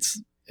 It's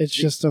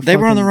just a. They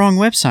were on the wrong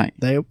website.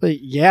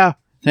 Yeah.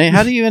 Hey,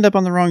 how do you end up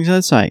on the wrong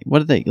website? What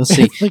did they? Let's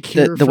see.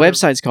 The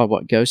website's called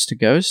what? Ghost to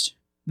Ghost.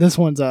 This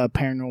one's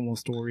Paranormal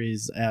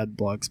Stories at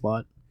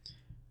Blogspot.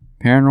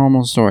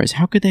 Paranormal Stories.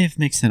 How could they have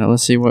mixed that up?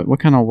 Let's see. What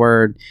kind of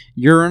word?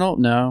 Urinal?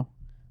 No.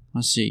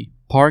 Let's see.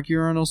 Park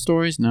urinal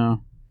stories?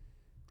 No.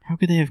 How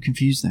could they have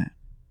confused that?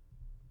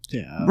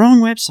 Yeah. Wrong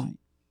website.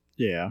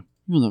 Yeah.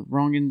 You're on the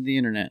wrong end of the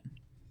internet.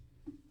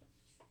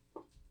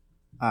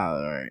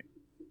 All right.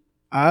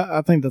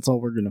 I think that's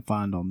all we're going to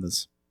find on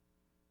this.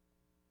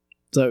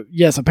 So,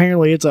 yes,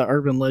 apparently it's an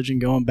urban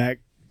legend going back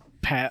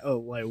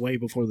like way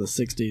before the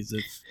 60s.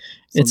 If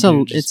It's some a,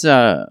 dude just- it's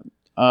a,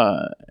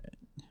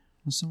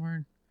 what's the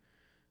word?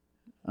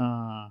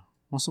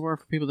 What's the word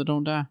for people that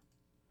don't die?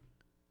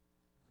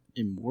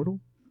 immortal.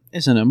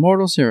 It's an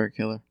immortal serial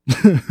killer.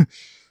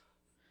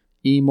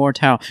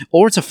 Immortal.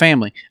 Or it's a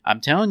family. I'm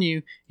telling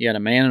you, you got a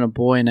man and a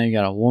boy, and now you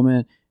got a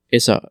woman.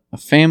 It's a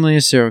family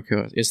of serial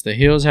killers. It's the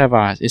Hills Have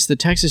Eyes. It's the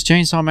Texas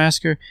Chainsaw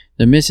Massacre,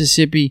 the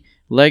Mississippi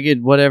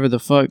Legged, whatever the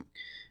fuck.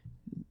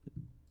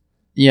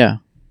 Yeah.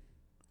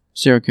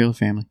 Serial killer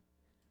family.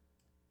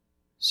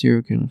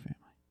 Serial killer family.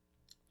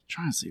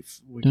 Trying to see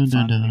if we Dun can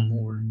dun find any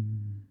more.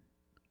 dun.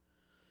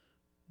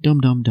 Dum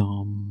dum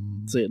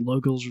dum. So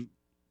locals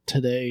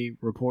today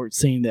report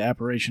seeing the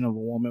apparition of a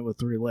woman with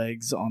 3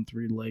 legs on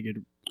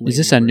 3-legged. Is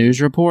this a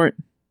news report?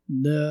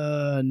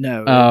 No.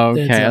 Oh,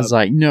 okay. It's I was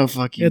like, no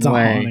fucking it's a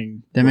way.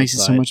 haunting. That makes it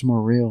so website. much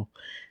more real.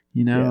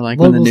 You know, Yeah. like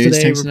when the Locals news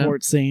today takes it up.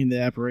 report seeing the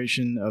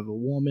apparition of a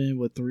woman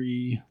with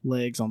 3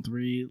 legs on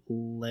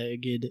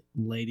 3-legged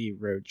lady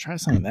road. Try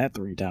saying that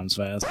 3 times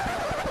fast.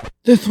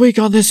 This week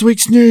on this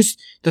week's news,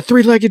 the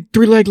three-legged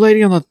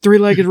lady on the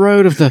 3-legged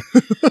road of the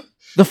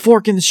the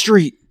fork in the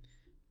street.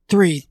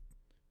 3.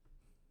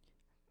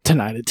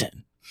 Tonight at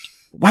 10.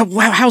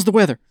 Wow, how's the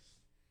weather?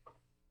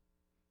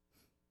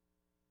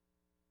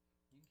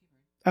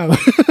 Oh.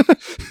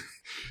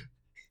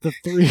 The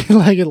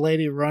 3-legged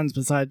lady runs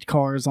beside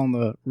cars on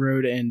the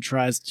road and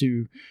tries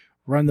to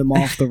run them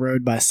off the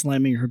road by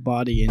slamming her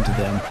body into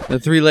them. The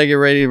 3-legged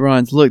lady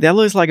runs. Look, that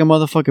looks like a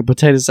motherfucking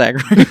potato sack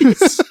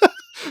race.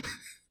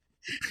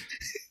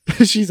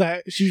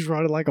 She's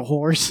running like a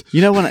horse. You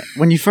know,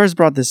 when you first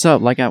brought this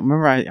up, like I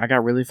remember I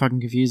got really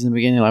fucking confused in the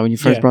beginning. Like when you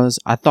first Yeah. brought this,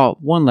 I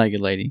thought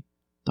 1-legged lady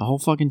the whole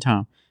fucking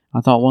time.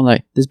 I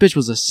thought this bitch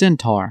was a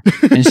centaur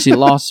and she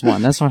lost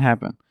one. That's what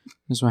happened.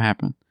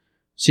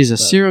 She's a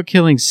serial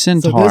killing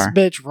centaur. So this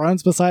bitch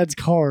runs beside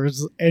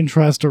cars and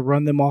tries to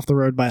run them off the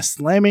road by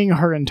slamming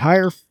her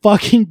entire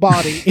fucking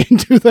body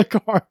into the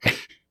car.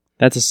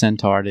 That's a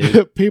centaur,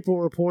 dude. People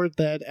report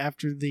that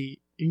after the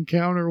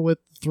encounter with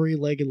the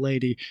 3-legged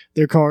lady,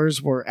 their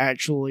cars were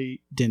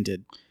actually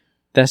dented.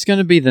 That's going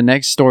to be the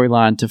next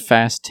storyline to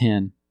Fast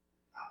 10.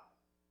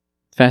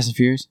 Fast and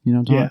Furious, you know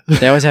what I'm talking about?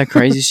 They always have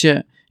crazy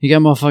shit. You got a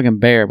motherfucking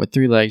bear with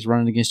 3 legs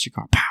running against your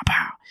car. Pow,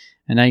 pow.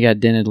 And now you got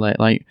dented leg.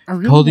 Like, I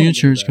really call the wanna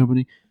insurance go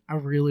company. I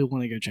really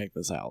want to go check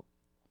this out.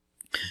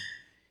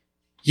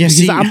 Yeah, Because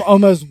see, I'm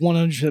almost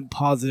 100%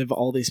 positive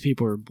all these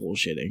people are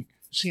bullshitting.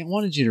 I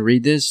wanted you to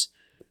read this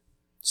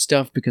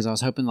stuff because I was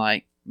hoping,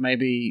 like,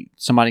 maybe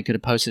somebody could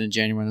have posted in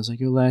January. I was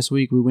like, yo, last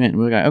week we went. And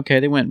we were like, okay,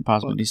 they went in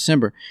possibly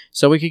December.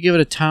 So we could give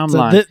it a So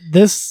timeline.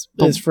 this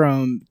But- is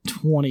from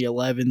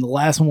 2011. The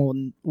last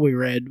one we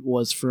read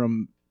was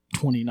from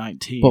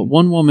 2019. But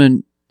one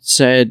woman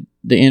said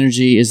the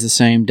energy is the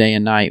same day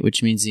and night,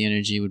 which means the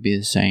energy would be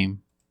the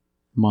same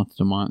month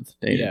to month,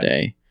 day Yeah. to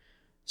day.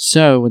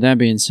 So, with that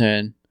being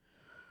said,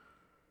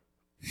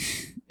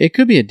 it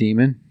could be a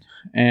demon,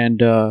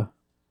 and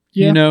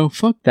you know,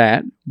 fuck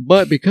that.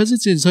 But because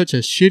it's in such a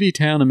shitty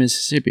town of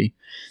Mississippi,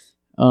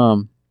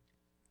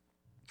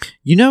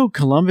 you know,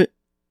 Columbus.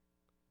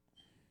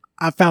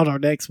 I found our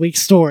next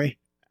week's story.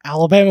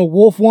 Alabama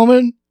wolf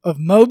woman of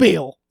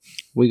Mobile.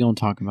 We gonna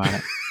talk about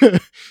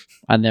it.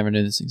 I never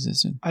knew this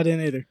existed. I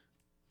didn't either.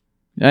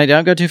 Hey,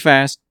 don't go too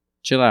fast.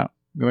 Chill out.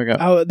 Go back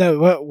up. Oh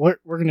no,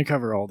 we're gonna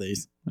cover all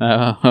these.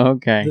 Oh,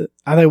 okay.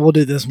 I think we'll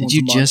do this one. Did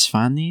you just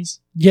find these?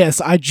 Yes,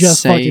 I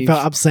just fucking Save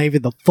found. I'm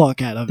saving the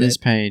fuck out of This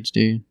it. page,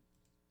 dude.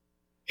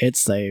 It's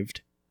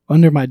saved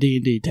under my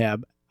D&D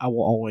tab. I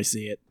will always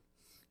see it.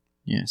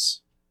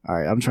 Yes. All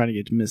right, I'm trying to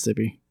get to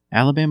Mississippi.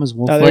 Alabama's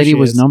wolf Oh, there lady she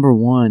was is. number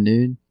 1,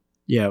 dude.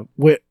 Yeah.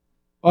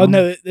 Oh.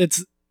 No,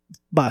 it's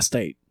by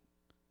state.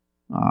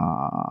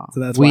 Ah, So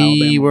that's why we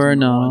Alabama was were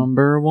number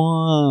number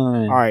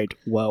 1. All right.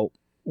 Well,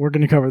 we're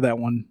gonna cover that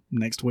one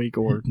next week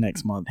or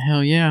next month.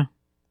 Hell yeah.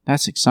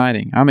 That's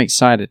exciting. I'm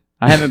excited.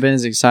 I haven't been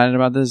as excited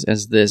about this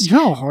as this. You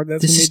know how hard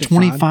that's This gonna is be to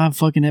find? 25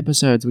 fucking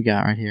episodes we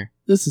got right here.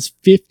 This is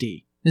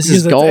 50. This Because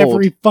is it's gold.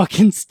 every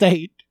fucking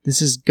state.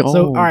 This is gold.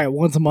 So, all right,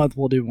 once a month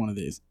we'll do one of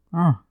these.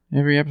 Oh,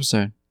 every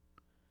episode.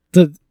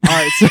 All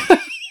right.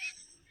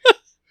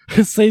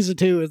 So season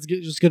 2 is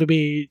just going to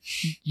be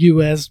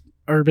U.S.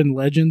 urban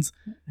legends.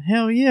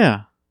 Hell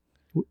yeah.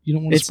 You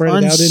don't want to It's spread it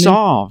out any?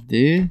 unsolved,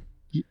 dude.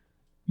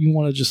 You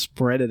want to just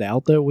spread it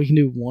out though? We can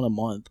do one a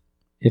month.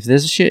 If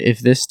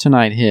this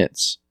tonight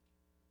hits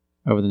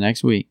over the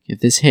next week, if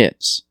this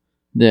hits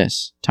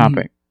this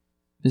topic,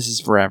 this is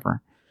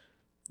forever.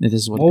 If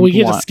this is what Well, we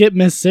people get want. to skip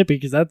Mississippi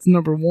because that's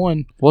number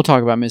 1. We'll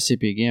talk about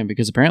Mississippi again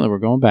because apparently we're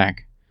going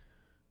back.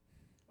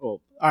 Oh,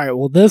 all right.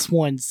 Well, this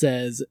one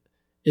says,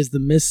 "Is the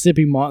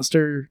Mississippi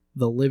monster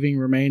the living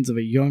remains of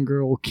a young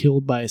girl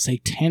killed by a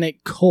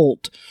satanic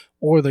cult,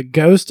 or the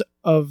ghost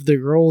of the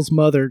girl's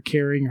mother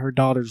carrying her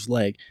daughter's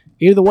leg?"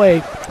 Either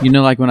way, You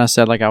know, like when I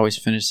said, like I always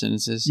finish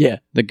sentences. yeah.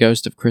 The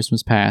ghost of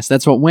Christmas past.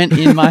 That's what went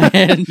in my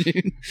head,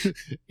 dude.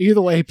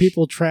 Either way,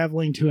 people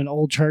traveling to an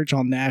old church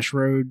on Nash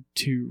Road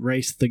to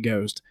race the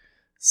ghost.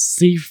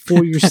 See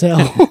for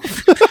yourself.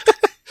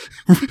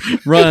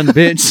 Run,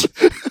 bitch.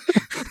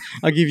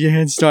 I'll give you a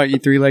head start, you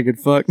three-legged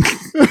fuck.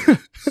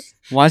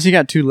 Why's he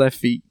got 2 left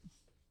feet?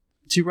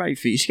 2 right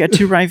feet. She got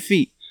 2 right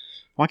feet.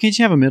 Why can't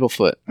you have a middle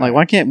foot? Like,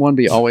 why can't one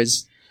be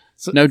always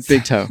no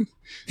big toe?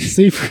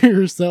 See for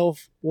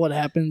yourself what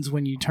happens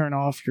when you turn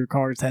off your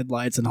car's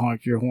headlights and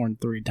honk your horn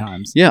 3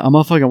 times. Yeah, a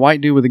motherfucking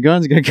white dude with a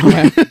gun's gonna come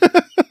out.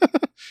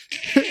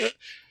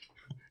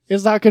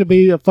 It's not going to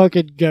be a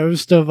fucking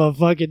ghost of a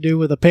fucking dude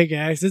with a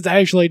pickaxe. It's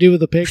actually a dude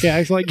with a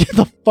pickaxe. Like, get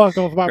the fuck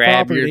off my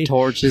Grab property. your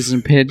torches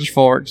and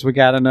pitchforks. We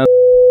got another.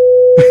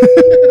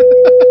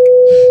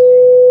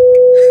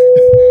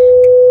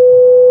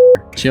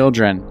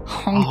 Children.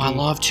 Honky. Oh, I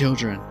love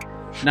children.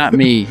 Not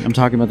me. I'm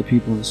talking about the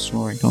people in the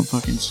story. Don't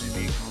fucking sue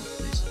me.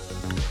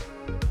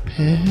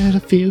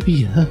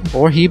 Pedophilia.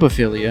 Or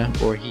hebophilia.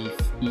 Or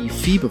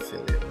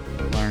ephebophilia.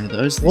 Learn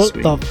those this What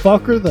week. the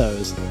fuck are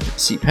those?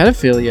 See,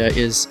 pedophilia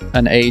is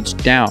an age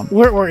down.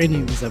 We're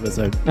ending this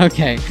episode.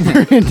 Okay.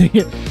 We're ending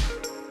it.